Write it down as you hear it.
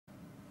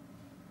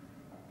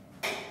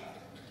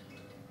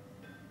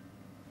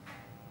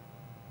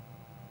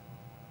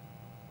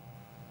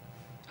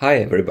Hi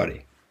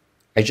everybody!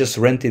 I just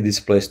rented this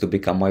place to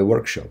become my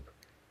workshop.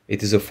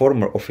 It is a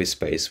former office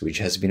space which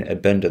has been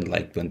abandoned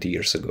like 20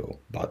 years ago,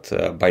 but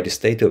by the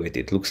state of it,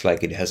 it looks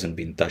like it hasn't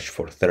been touched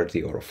for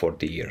 30 or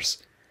 40 years.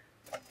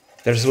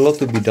 There's a lot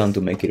to be done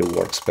to make it a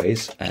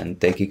workspace, and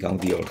taking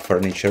out the old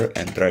furniture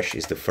and trash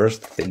is the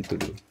first thing to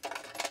do.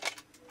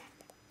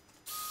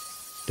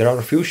 There are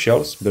a few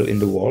shelves built in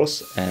the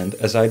walls, and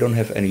as I don't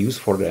have any use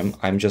for them,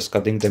 I'm just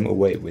cutting them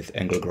away with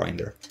angle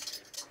grinder.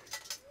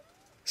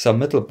 Some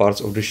metal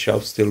parts of the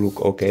shelf still look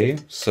okay,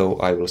 so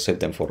I will save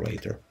them for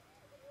later.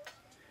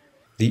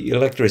 The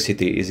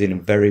electricity is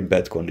in very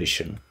bad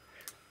condition.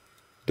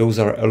 Those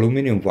are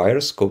aluminum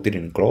wires coated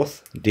in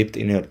cloth, dipped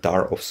in a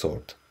tar of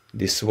sort.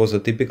 This was a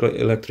typical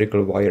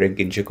electrical wiring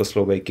in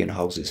Czechoslovakian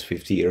houses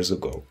 50 years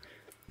ago.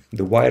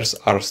 The wires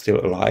are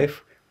still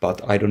alive, but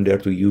I don't dare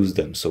to use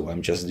them, so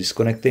I'm just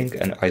disconnecting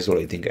and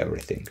isolating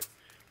everything.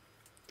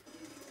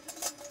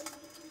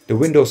 The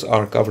windows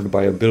are covered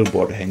by a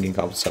billboard hanging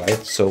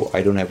outside, so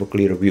I don't have a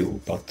clear view,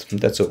 but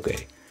that's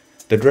okay.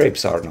 The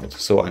drapes are not,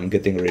 so I'm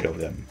getting rid of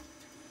them.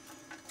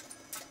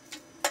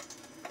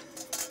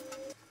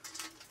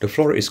 The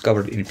floor is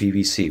covered in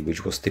PVC,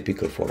 which was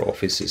typical for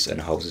offices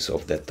and houses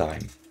of that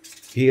time.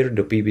 Here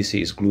the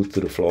PVC is glued to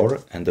the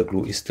floor and the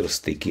glue is still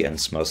sticky and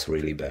smells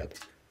really bad,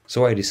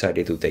 so I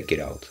decided to take it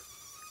out.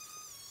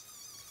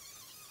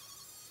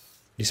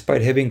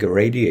 Despite having a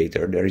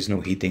radiator, there is no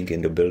heating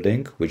in the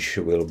building, which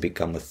will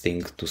become a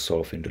thing to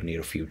solve in the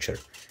near future.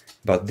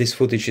 But this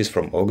footage is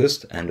from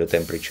August and the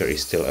temperature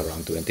is still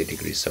around 20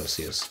 degrees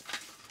Celsius.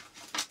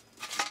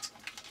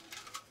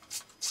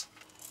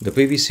 The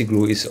PVC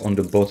glue is on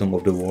the bottom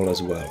of the wall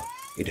as well.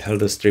 It held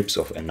the strips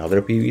of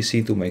another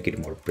PVC to make it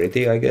more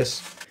pretty, I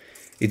guess.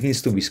 It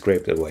needs to be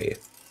scraped away.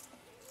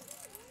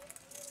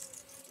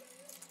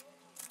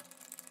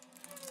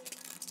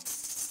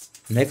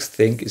 Next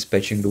thing is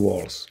patching the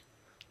walls.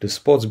 The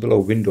spots below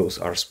windows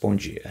are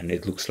spongy and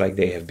it looks like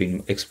they have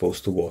been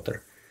exposed to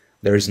water.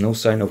 There is no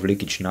sign of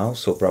leakage now,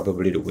 so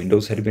probably the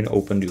windows had been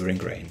opened during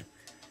rain.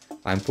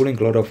 I'm pulling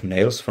a lot of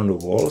nails from the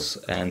walls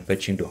and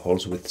patching the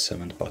holes with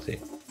cement putty.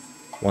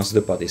 Once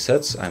the putty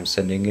sets, I'm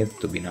sanding it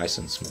to be nice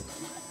and smooth.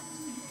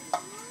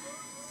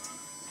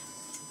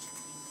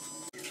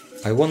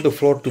 I want the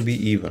floor to be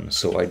even,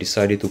 so I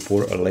decided to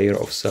pour a layer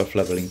of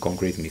self-leveling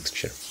concrete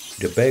mixture.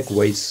 The bag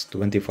weighs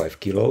 25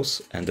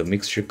 kilos and the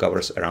mixture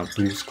covers around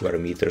 2 square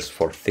meters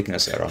for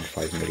thickness around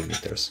 5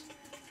 mm.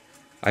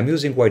 I'm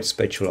using white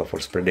spatula for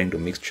spreading the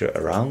mixture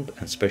around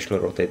and special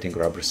rotating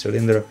rubber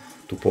cylinder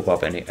to pop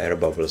up any air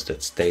bubbles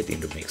that stayed in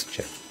the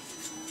mixture.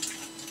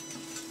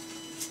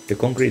 The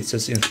concrete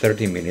sets in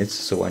 30 minutes,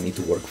 so I need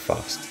to work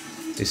fast.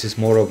 This is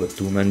more of a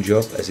two-man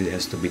job as it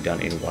has to be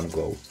done in one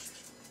go.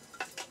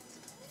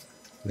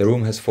 The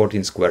room has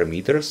 14 square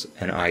meters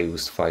and I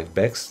used 5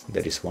 bags,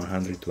 that is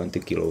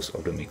 120 kilos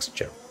of the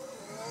mixture.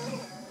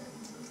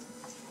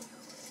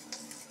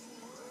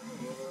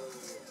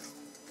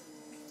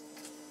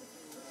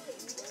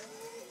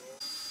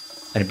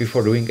 And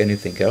before doing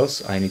anything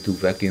else, I need to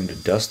vacuum the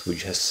dust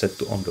which has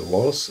set on the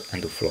walls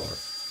and the floor.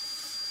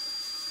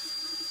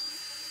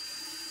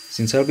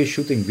 Since I'll be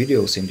shooting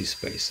videos in this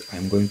space,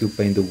 I'm going to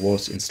paint the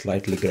walls in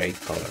slightly grey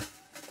color.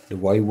 The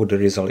white would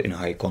result in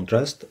high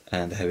contrast,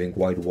 and having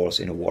white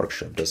walls in a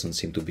workshop doesn't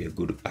seem to be a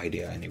good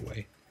idea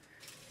anyway.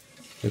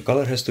 The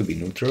color has to be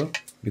neutral,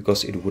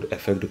 because it would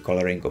affect the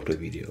coloring of the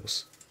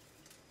videos.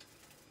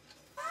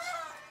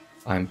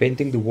 I'm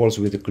painting the walls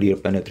with a clear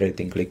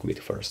penetrating liquid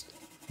first.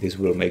 This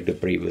will make the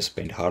previous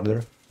paint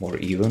harder, more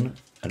even,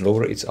 and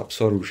lower its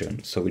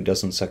absorption, so it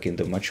doesn't suck in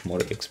the much more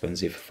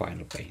expensive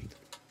final paint.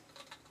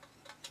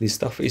 This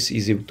stuff is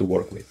easy to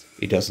work with.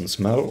 It doesn't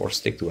smell or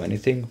stick to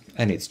anything,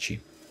 and it's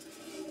cheap.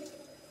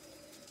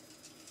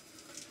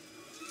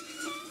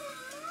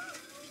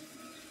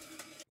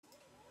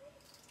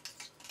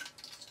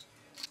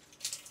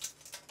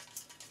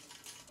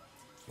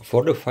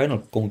 For the final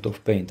coat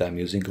of paint, I'm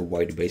using a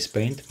white base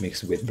paint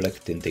mixed with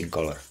black tinting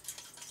color.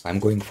 I'm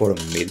going for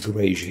a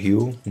mid-grayish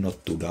hue,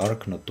 not too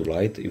dark, not too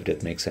light, if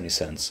that makes any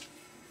sense.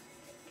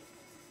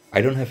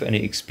 I don't have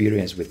any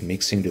experience with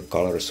mixing the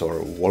colors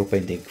or wall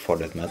painting for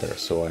that matter,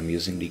 so I'm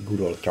using the good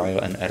old trial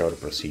and error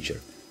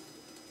procedure.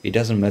 It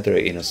doesn't matter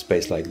in a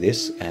space like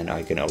this, and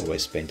I can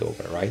always paint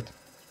over, right?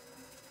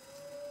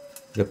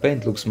 The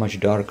paint looks much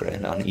darker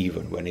and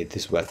uneven when it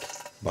is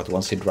wet, but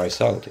once it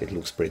dries out, it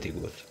looks pretty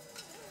good.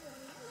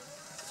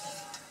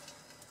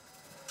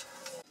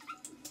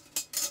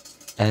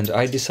 And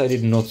I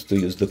decided not to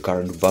use the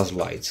current buzz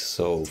lights,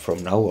 so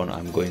from now on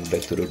I'm going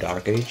back to the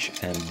dark age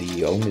and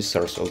the only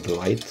source of the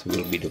light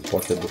will be the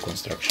portable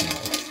construction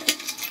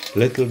light.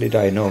 Little did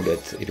I know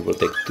that it will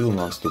take 2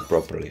 months to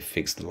properly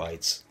fix the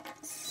lights.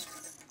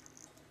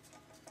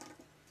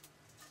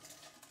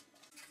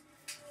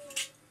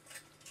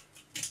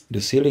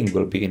 The ceiling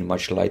will be in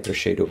much lighter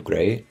shade of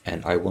grey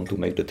and I want to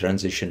make the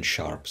transition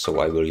sharp,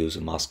 so I will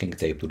use masking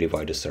tape to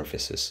divide the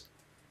surfaces.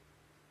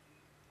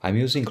 I'm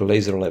using a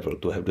laser level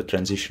to have the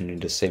transition in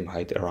the same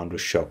height around the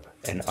shop,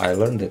 and I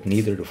learned that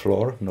neither the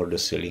floor nor the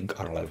ceiling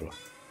are level.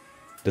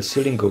 The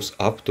ceiling goes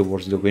up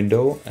towards the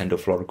window and the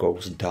floor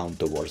goes down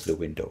towards the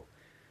window.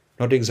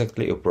 Not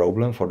exactly a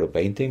problem for the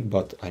painting,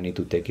 but I need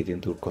to take it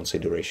into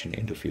consideration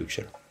in the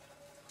future.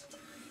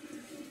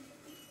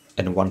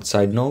 And one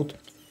side note,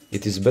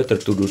 it is better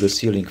to do the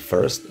ceiling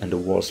first and the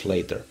walls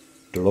later.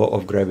 The law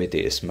of gravity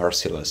is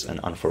merciless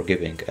and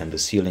unforgiving, and the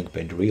ceiling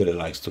paint really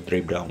likes to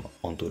drip down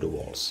onto the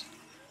walls.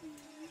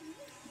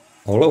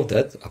 All of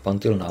that, up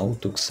until now,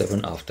 took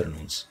 7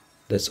 afternoons.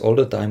 That's all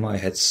the time I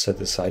had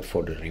set aside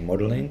for the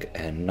remodeling,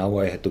 and now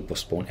I had to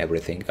postpone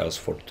everything else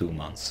for 2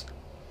 months.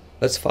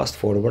 Let's fast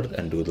forward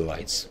and do the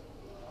lights.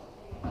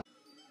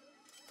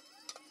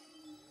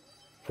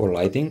 For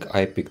lighting,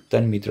 I picked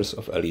 10 meters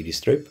of LED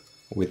strip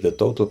with the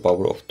total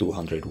power of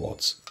 200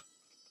 watts.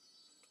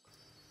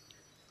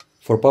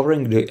 For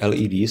powering the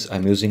LEDs,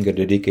 I'm using a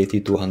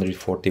dedicated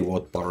 240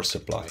 watt power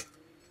supply.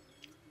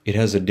 It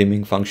has a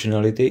dimming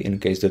functionality in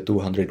case the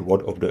 200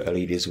 watt of the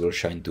LEDs will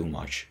shine too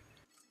much.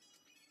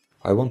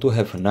 I want to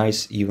have a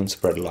nice even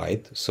spread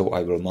light, so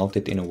I will mount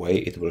it in a way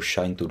it will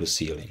shine to the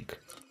ceiling.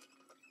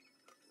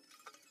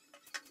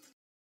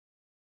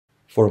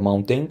 For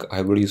mounting,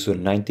 I will use a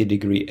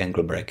 90-degree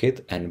angle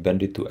bracket and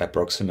bend it to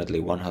approximately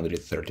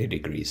 130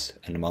 degrees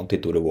and mount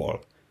it to the wall.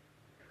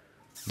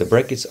 The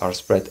brackets are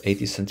spread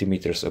 80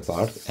 cm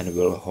apart and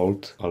will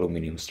hold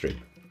aluminum strip.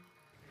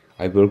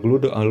 I will glue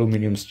the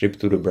aluminum strip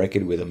to the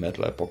bracket with a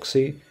metal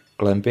epoxy,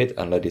 clamp it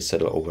and let it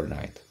settle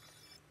overnight.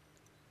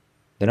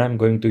 Then I'm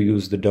going to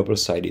use the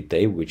double-sided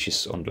tape which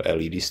is on the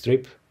LED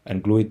strip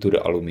and glue it to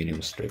the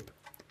aluminum strip.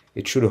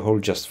 It should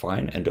hold just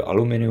fine and the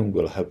aluminum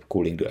will help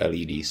cooling the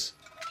LEDs.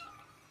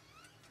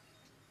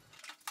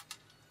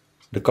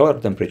 The color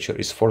temperature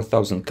is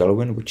 4000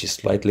 Kelvin, which is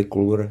slightly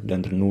cooler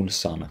than the noon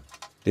sun.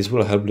 This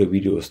will help the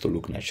videos to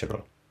look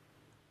natural.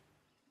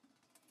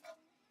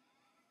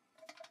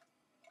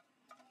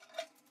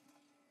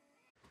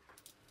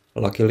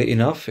 Luckily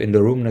enough, in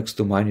the room next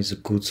to mine is a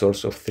good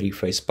source of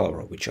 3-phase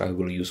power, which I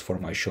will use for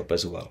my shop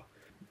as well.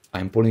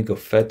 I'm pulling a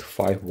fat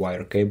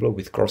 5-wire cable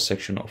with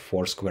cross-section of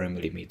 4 square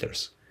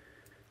millimeters.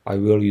 I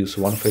will use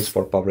one phase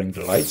for powering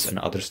the lights and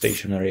other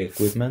stationary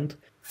equipment.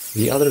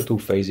 The other 2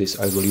 phases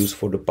I will use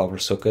for the power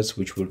sockets,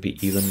 which will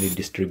be evenly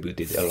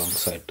distributed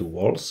alongside 2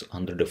 walls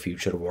under the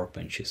future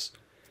workbenches.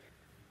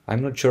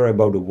 I'm not sure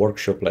about the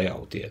workshop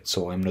layout yet,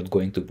 so I'm not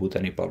going to put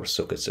any power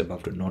sockets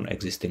above the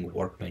non-existing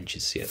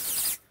workbenches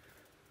yet.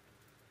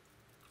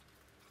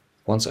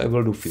 Once I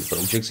will do few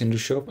projects in the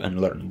shop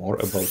and learn more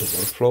about the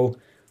workflow,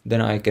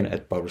 then I can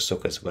add power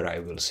sockets where I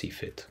will see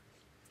fit.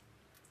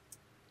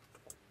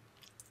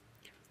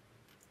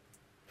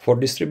 For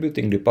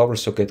distributing the power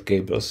socket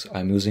cables,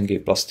 I'm using a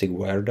plastic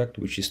wire duct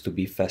which is to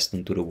be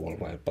fastened to the wall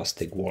via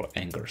plastic wall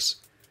anchors.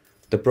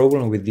 The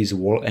problem with these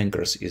wall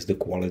anchors is the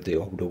quality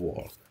of the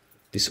wall.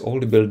 This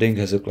old building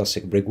has a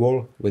classic brick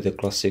wall with a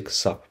classic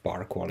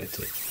subpar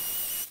quality.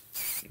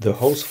 The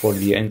holes for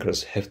the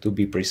anchors have to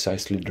be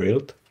precisely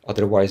drilled,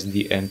 otherwise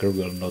the anchor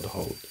will not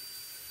hold.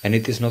 And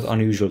it is not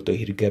unusual to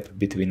hit gap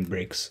between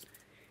bricks.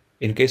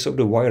 In case of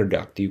the wire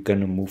duct, you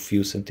can move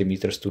few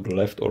centimeters to the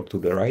left or to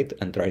the right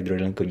and try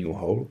drilling a new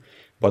hole,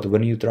 but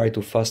when you try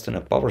to fasten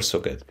a power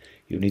socket,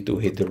 you need to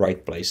hit the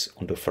right place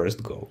on the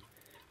first go.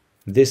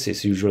 This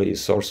is usually a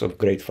source of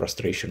great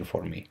frustration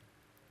for me.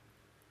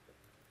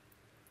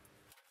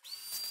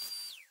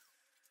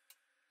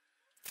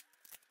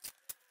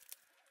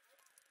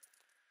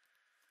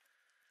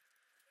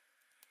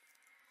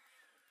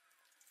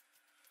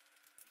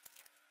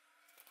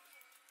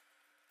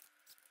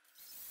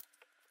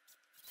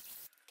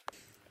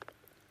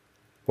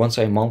 Once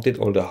I mounted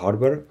all the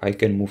hardware, I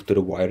can move to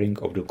the wiring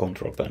of the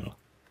control panel.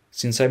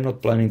 Since I'm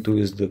not planning to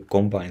use the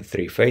combined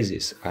 3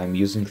 phases, I'm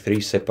using 3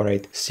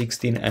 separate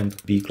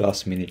 16-amp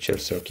B-class miniature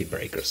circuit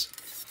breakers.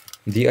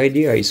 The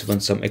idea is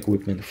when some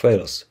equipment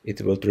fails,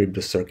 it will trip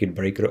the circuit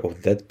breaker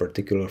of that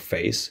particular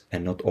phase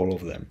and not all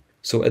of them,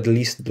 so at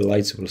least the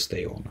lights will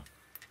stay on.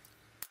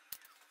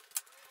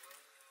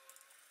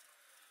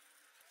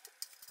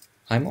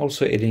 I'm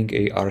also adding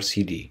a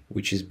RCD,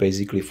 which is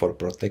basically for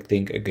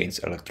protecting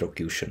against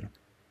electrocution.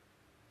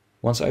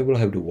 Once I will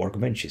have the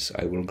workbenches,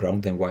 I will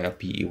ground them via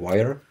PE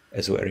wire,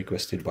 as were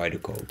requested by the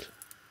code.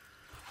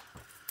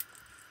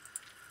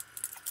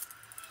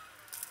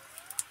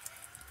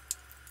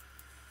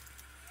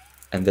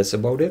 And that's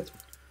about it.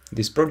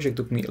 This project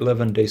took me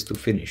 11 days to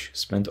finish,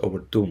 spent over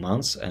 2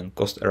 months and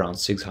cost around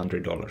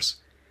 $600.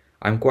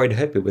 I'm quite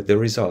happy with the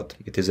result,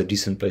 it is a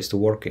decent place to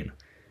work in.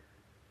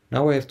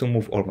 Now I have to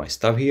move all my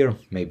stuff here,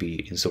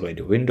 maybe insulate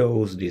the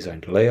windows,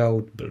 design the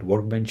layout, build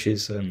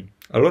workbenches, and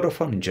a lot of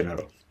fun in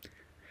general.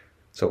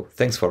 So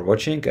thanks for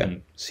watching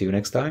and see you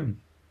next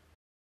time.